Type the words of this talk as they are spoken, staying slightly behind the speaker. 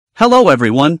Hello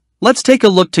everyone, let's take a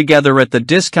look together at the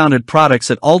discounted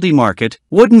products at ALDI Market.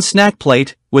 Wooden snack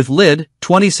plate, with lid,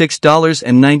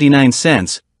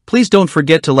 $26.99. Please don't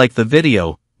forget to like the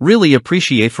video, really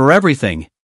appreciate for everything.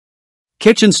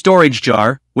 Kitchen storage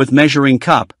jar, with measuring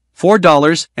cup,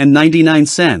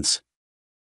 $4.99.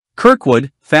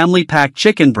 Kirkwood, family pack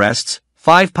chicken breasts,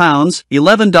 5 pounds,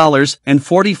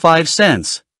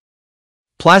 $11.45.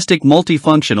 Plastic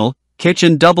multifunctional,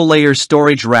 kitchen double-layer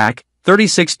storage rack,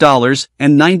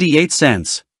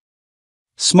 $36.98.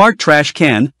 Smart trash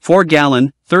can,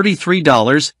 4-gallon,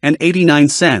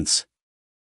 $33.89.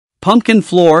 Pumpkin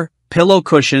floor, pillow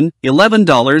cushion,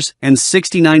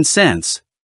 $11.69.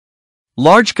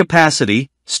 Large capacity,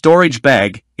 storage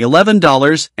bag,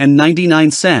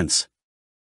 $11.99.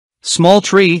 Small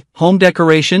tree, home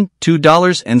decoration,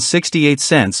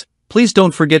 $2.68. Please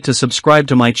don't forget to subscribe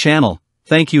to my channel.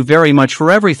 Thank you very much for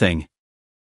everything.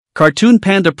 Cartoon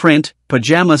panda print,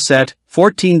 pajama set,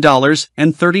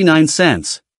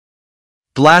 $14.39.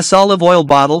 Glass olive oil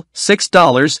bottle,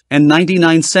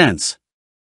 $6.99.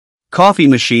 Coffee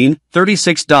machine,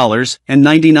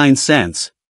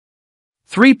 $36.99.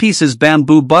 3 pieces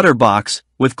bamboo butter box,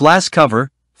 with glass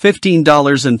cover,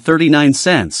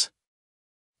 $15.39.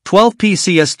 12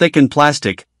 PCS thickened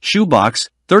plastic, shoebox,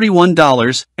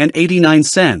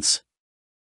 $31.89.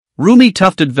 Roomy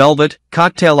tufted velvet,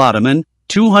 cocktail ottoman,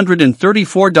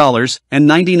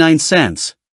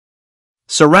 $234.99.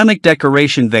 Ceramic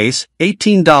decoration vase,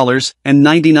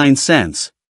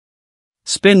 $18.99.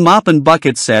 Spin mop and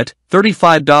bucket set,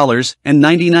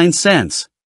 $35.99.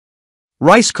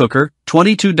 Rice cooker,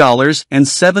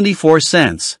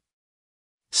 $22.74.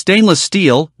 Stainless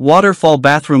steel, waterfall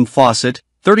bathroom faucet,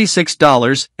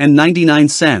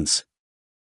 $36.99.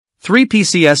 3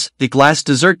 PCS, the glass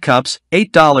dessert cups,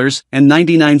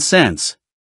 $8.99.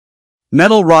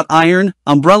 Metal wrought iron,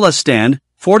 umbrella stand,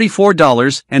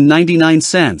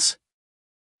 $44.99.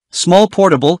 Small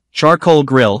portable, charcoal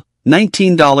grill,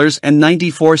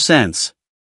 $19.94.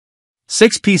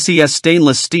 6 PCS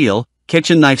stainless steel,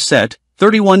 kitchen knife set,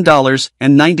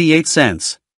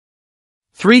 $31.98.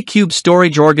 3 cube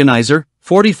storage organizer,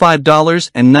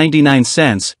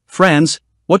 $45.99. Friends,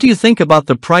 what do you think about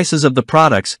the prices of the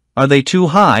products? Are they too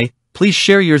high? Please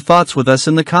share your thoughts with us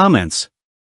in the comments.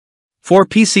 4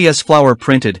 PCS flower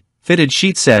printed, fitted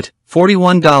sheet set,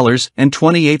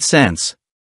 $41.28.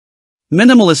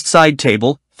 Minimalist side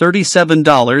table,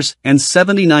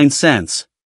 $37.79.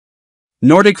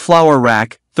 Nordic flower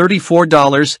rack,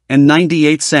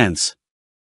 $34.98.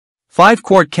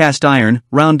 5-quart cast iron,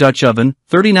 round Dutch oven,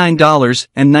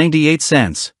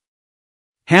 $39.98.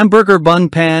 Hamburger bun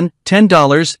pan,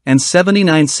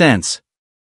 $10.79.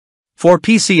 4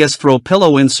 PCS throw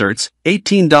pillow inserts,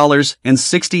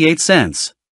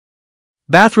 $18.68.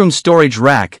 Bathroom storage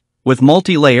rack, with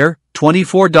multi-layer,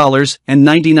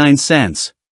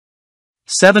 $24.99.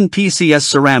 7 PCS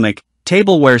ceramic,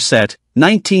 tableware set,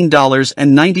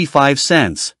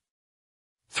 $19.95.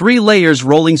 3 layers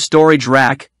rolling storage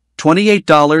rack,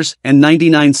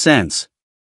 $28.99.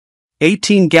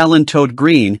 18-gallon tote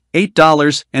green,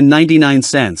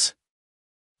 $8.99.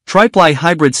 Triply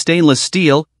hybrid stainless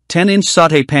steel, 10-inch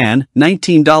sauté pan,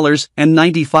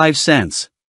 $19.95.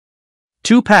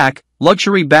 2-pack,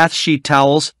 luxury bath sheet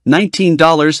towels,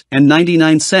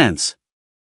 $19.99.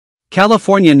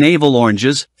 California navel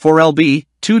oranges, 4lb,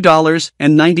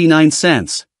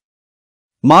 $2.99.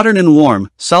 Modern and warm,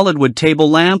 solid wood table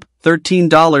lamp,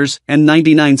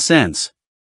 $13.99.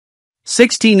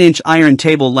 16-inch iron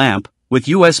table lamp, with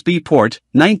USB port,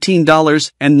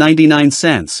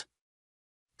 $19.99.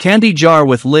 Candy jar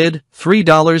with lid,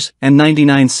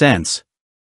 $3.99.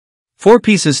 4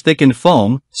 pieces thickened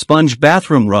foam, sponge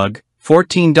bathroom rug,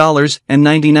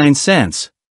 $14.99.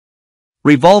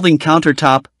 Revolving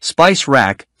countertop, spice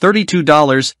rack,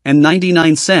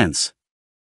 $32.99.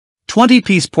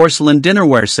 20-piece porcelain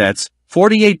dinnerware sets,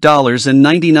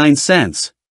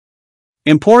 $48.99.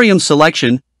 Emporium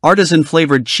selection, artisan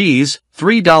flavored cheese,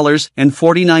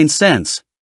 $3.49.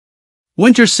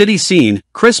 Winter City Scene,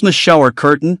 Christmas shower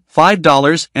curtain,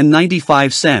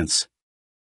 $5.95.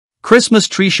 Christmas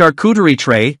tree charcuterie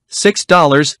tray,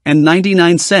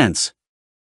 $6.99.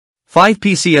 5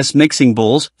 PCS mixing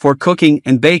bowls, for cooking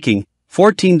and baking,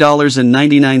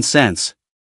 $14.99.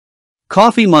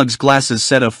 Coffee mugs glasses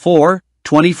set of 4,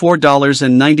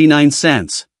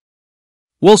 $24.99.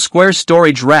 Wool square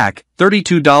storage rack,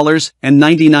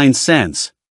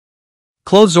 $32.99.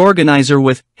 Clothes organizer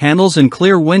with handles and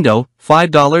clear window,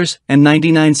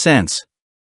 $5.99.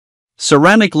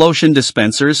 Ceramic lotion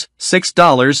dispensers,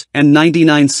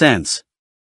 $6.99.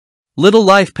 Little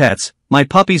Life Pets, My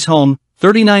Puppy's Home,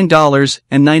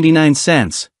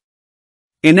 $39.99.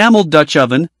 Enameled Dutch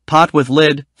oven, pot with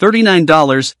lid,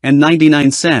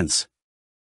 $39.99.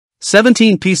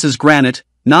 17 pieces granite,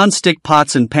 non-stick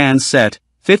pots and pans set,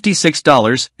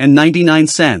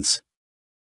 $56.99.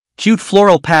 Cute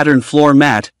floral pattern floor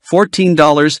mat,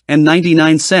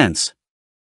 $14.99.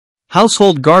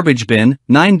 Household garbage bin,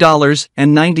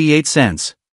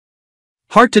 $9.98.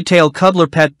 Heart-to-tail cuddler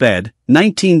pet bed,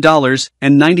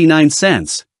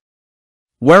 $19.99.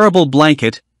 Wearable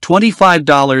blanket,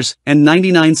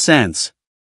 $25.99.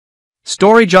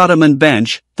 Storage ottoman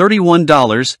bench,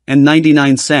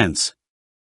 $31.99.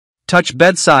 Touch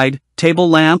bedside, table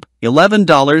lamp,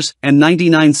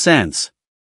 $11.99.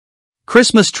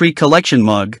 Christmas tree collection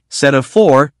mug, set of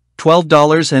 4,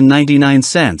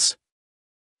 $12.99.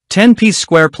 10-piece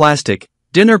square plastic,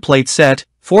 dinner plate set,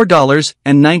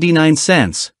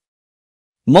 $4.99.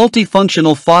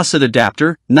 Multifunctional faucet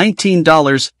adapter,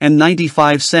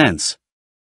 $19.95.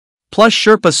 Plush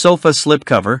Sherpa sofa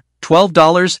slipcover,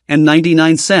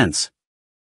 $12.99.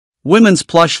 Women's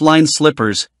plush lined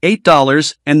slippers,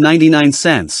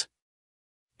 $8.99.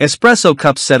 Espresso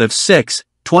cup set of 6,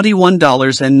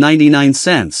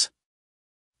 $21.99.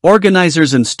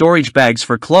 Organizers and storage bags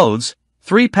for clothes,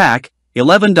 3-pack,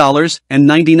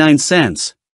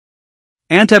 $11.99.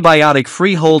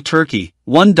 Antibiotic-free whole turkey,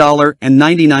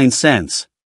 $1.99.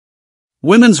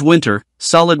 Women's winter,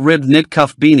 solid-ribbed knit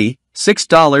cuff beanie,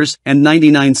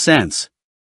 $6.99.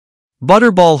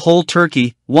 Butterball whole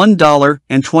turkey,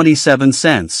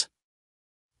 $1.27.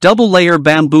 Double-layer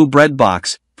bamboo bread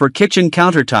box, for kitchen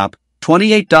countertop,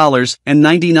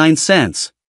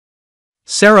 $28.99.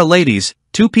 Sarah Ladies,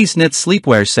 2-piece knit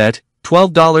sleepwear set,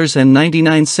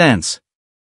 $12.99.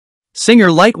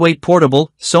 Singer lightweight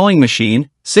portable sewing machine,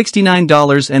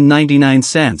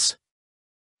 $69.99.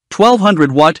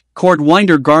 1200-watt cord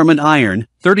winder garment iron,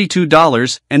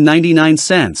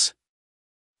 $32.99.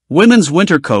 Women's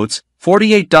winter coats,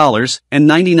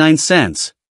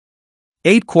 $48.99.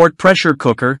 8-quart pressure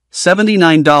cooker,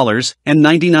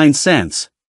 $79.99.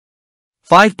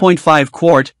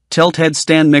 5.5-quart tilt-head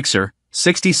stand mixer,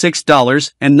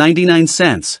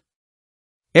 $66.99.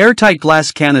 Airtight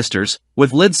glass canisters,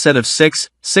 with lid set of 6,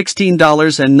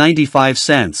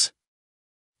 $16.95.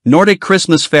 Nordic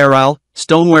Christmas Ferrule,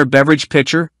 stoneware beverage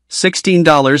pitcher,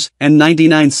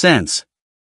 $16.99.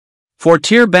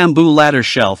 4-tier bamboo ladder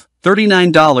shelf,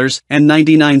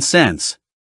 $39.99.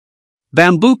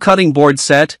 Bamboo cutting board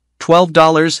set,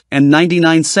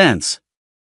 $12.99.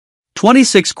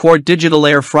 26-quart digital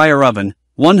air fryer oven,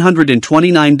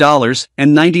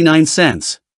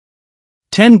 $129.99.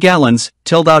 10 gallons,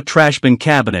 tilled-out trash bin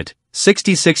cabinet,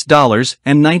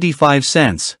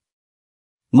 $66.95.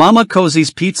 Mama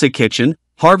Cozy's Pizza Kitchen,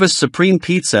 Harvest Supreme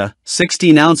Pizza,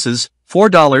 16 ounces,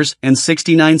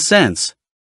 $4.69.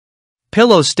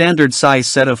 Pillow standard size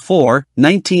set of 4,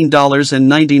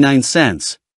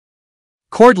 $19.99.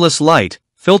 Cordless light,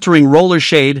 filtering roller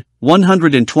shade,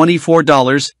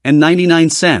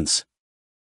 $124.99.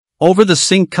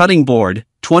 Over-the-sink cutting board,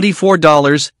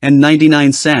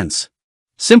 $24.99.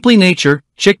 Simply Nature,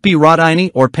 chickpea rotini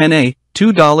or penne,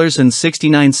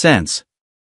 $2.69.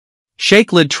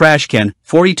 Shake lid trash can,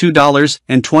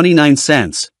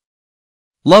 $42.29.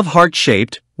 Love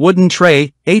heart-shaped, wooden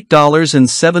tray,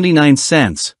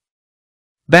 $8.79.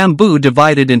 Bamboo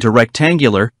divided into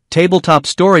rectangular, tabletop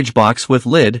storage box with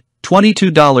lid,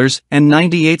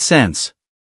 $22.98.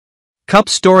 Cup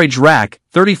storage rack,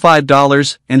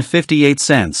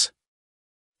 $35.58.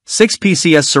 6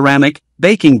 PCS ceramic,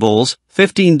 baking bowls,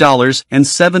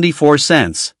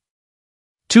 $15.74.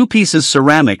 2 pieces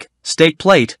ceramic, steak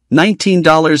plate,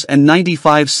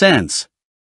 $19.95.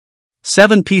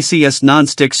 7 PCS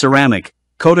non-stick ceramic,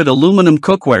 coated aluminum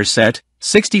cookware set,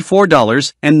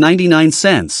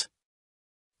 $64.99.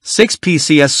 6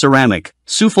 PCS ceramic,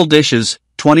 souffle dishes,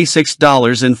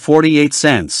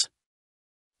 $26.48.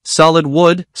 Solid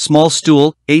wood, small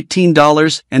stool,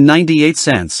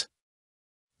 $18.98.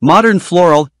 Modern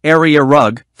floral, area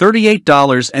rug,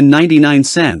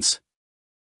 $38.99.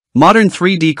 Modern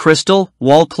 3D crystal,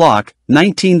 wall clock,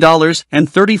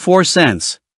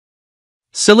 $19.34.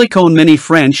 Silicone mini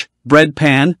French, bread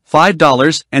pan,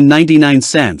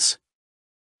 $5.99.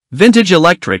 Vintage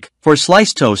electric, for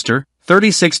slice toaster,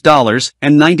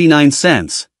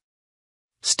 $36.99.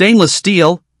 Stainless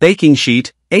steel, baking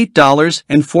sheet,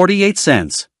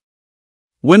 $8.48.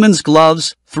 Women's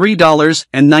gloves,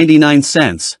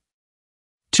 $3.99.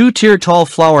 2-tier tall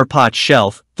flower pot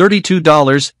shelf,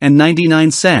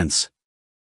 $32.99.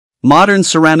 Modern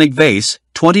ceramic vase,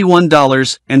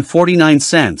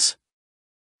 $21.49.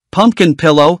 Pumpkin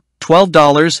pillow,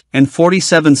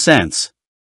 $12.47.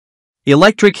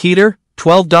 Electric heater,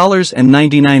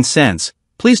 $12.99,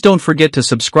 please don't forget to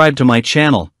subscribe to my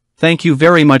channel. Thank you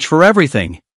very much for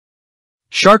everything.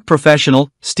 Shark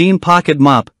Professional Steam Pocket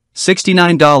Mop,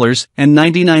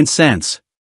 $69.99.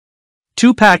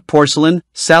 2-pack Porcelain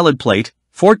Salad Plate,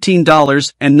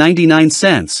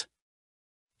 $14.99.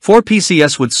 4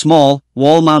 PCS with small,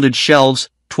 wall-mounted shelves,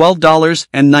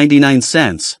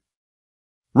 $12.99.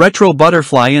 Retro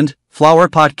Butterfly and Flower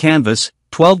Pot Canvas,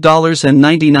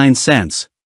 $12.99.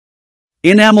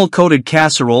 Enamel-coated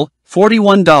casserole,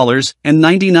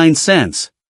 $41.99.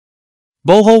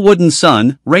 Boho Wooden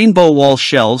Sun Rainbow Wall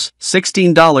Shelves,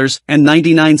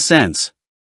 $16.99.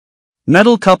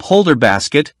 Metal Cup Holder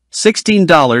Basket,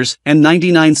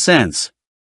 $16.99.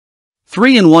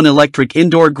 3-in-1 Electric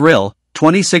Indoor Grill,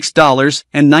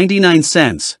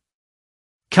 $26.99.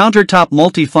 Countertop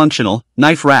Multifunctional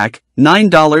Knife Rack,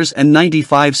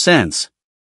 $9.95.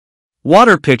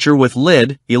 Water Pitcher with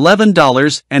Lid,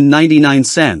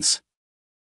 $11.99.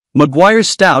 Maguire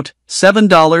Stout,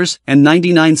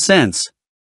 $7.99.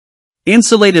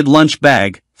 Insulated Lunch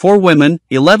Bag, for women,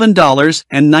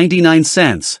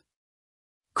 $11.99.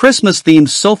 Christmas-themed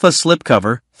Sofa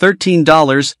Slipcover,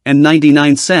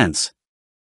 $13.99.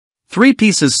 3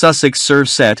 pieces Sussex Serve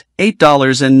Set,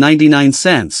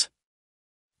 $8.99.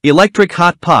 Electric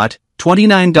Hot Pot,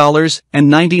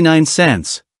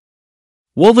 $29.99.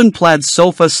 Woven Plaid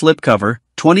Sofa Slipcover,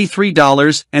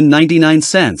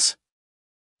 $23.99.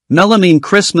 Melamine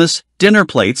Christmas Dinner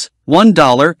Plates,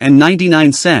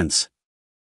 $1.99.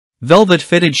 Velvet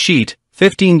Fitted Sheet,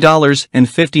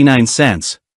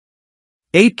 $15.59.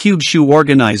 8-cube Shoe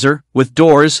Organizer, with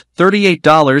doors,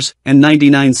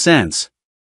 $38.99.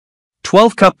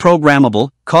 12-cup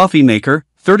Programmable Coffee Maker,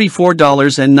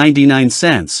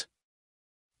 $34.99.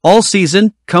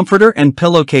 All-season Comforter and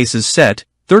Pillowcases Set,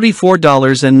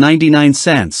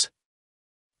 $34.99.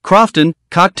 Crofton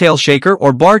Cocktail Shaker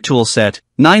or Bar Tool Set,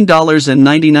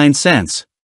 $9.99.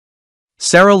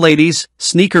 Sarah Ladies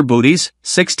Sneaker Booties,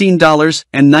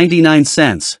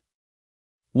 $16.99.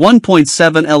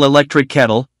 1.7L Electric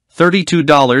Kettle,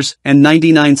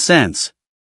 $32.99.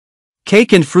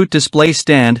 Cake and Fruit Display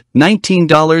Stand,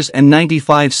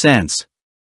 $19.95.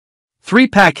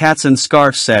 3-pack Hats and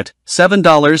Scarf Set,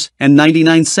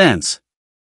 $7.99.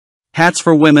 Hats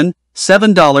for Women,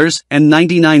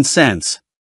 $7.99.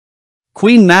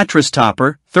 Queen Mattress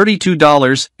Topper,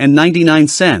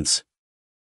 $32.99.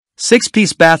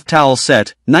 6-piece Bath Towel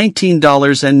Set,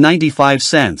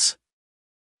 $19.95.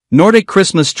 Nordic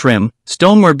Christmas Trim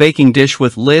Stoneware Baking Dish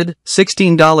with Lid,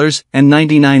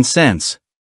 $16.99.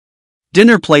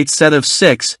 Dinner Plate Set of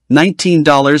 6,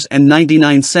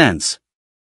 $19.99.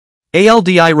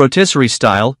 ALDI Rotisserie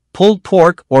Style Pulled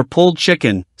Pork or Pulled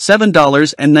Chicken,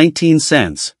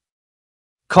 $7.19.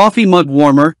 Coffee Mug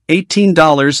Warmer,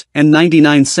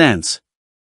 $18.99.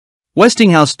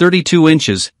 Westinghouse 32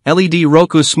 inches LED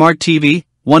Roku Smart TV,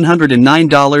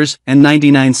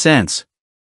 $109.99.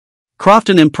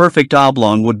 Crofton Imperfect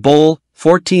Oblong Wood Bowl,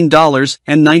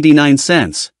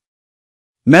 $14.99.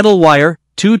 Metal Wire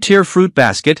 2-tier Fruit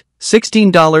Basket,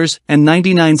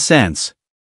 $16.99.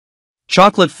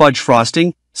 Chocolate Fudge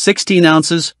Frosting, 16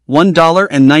 ounces,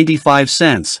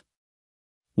 $1.95.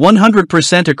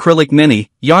 100% Acrylic Mini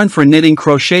Yarn for Knitting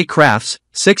Crochet Crafts,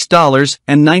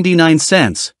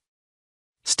 $6.99.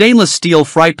 Stainless Steel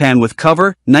Fry Pan with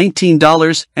Cover,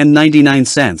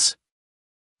 $19.99.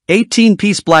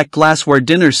 18-piece Black Glassware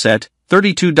Dinner Set,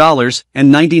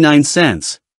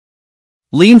 $32.99.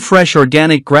 Lean Fresh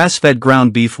Organic Grass-Fed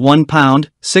Ground Beef 1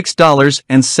 pound,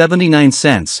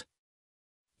 $6.79.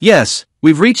 Yes,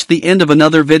 we've reached the end of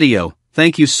another video.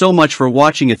 Thank you so much for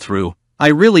watching it through. I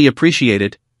really appreciate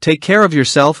it. Take care of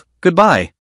yourself. Goodbye.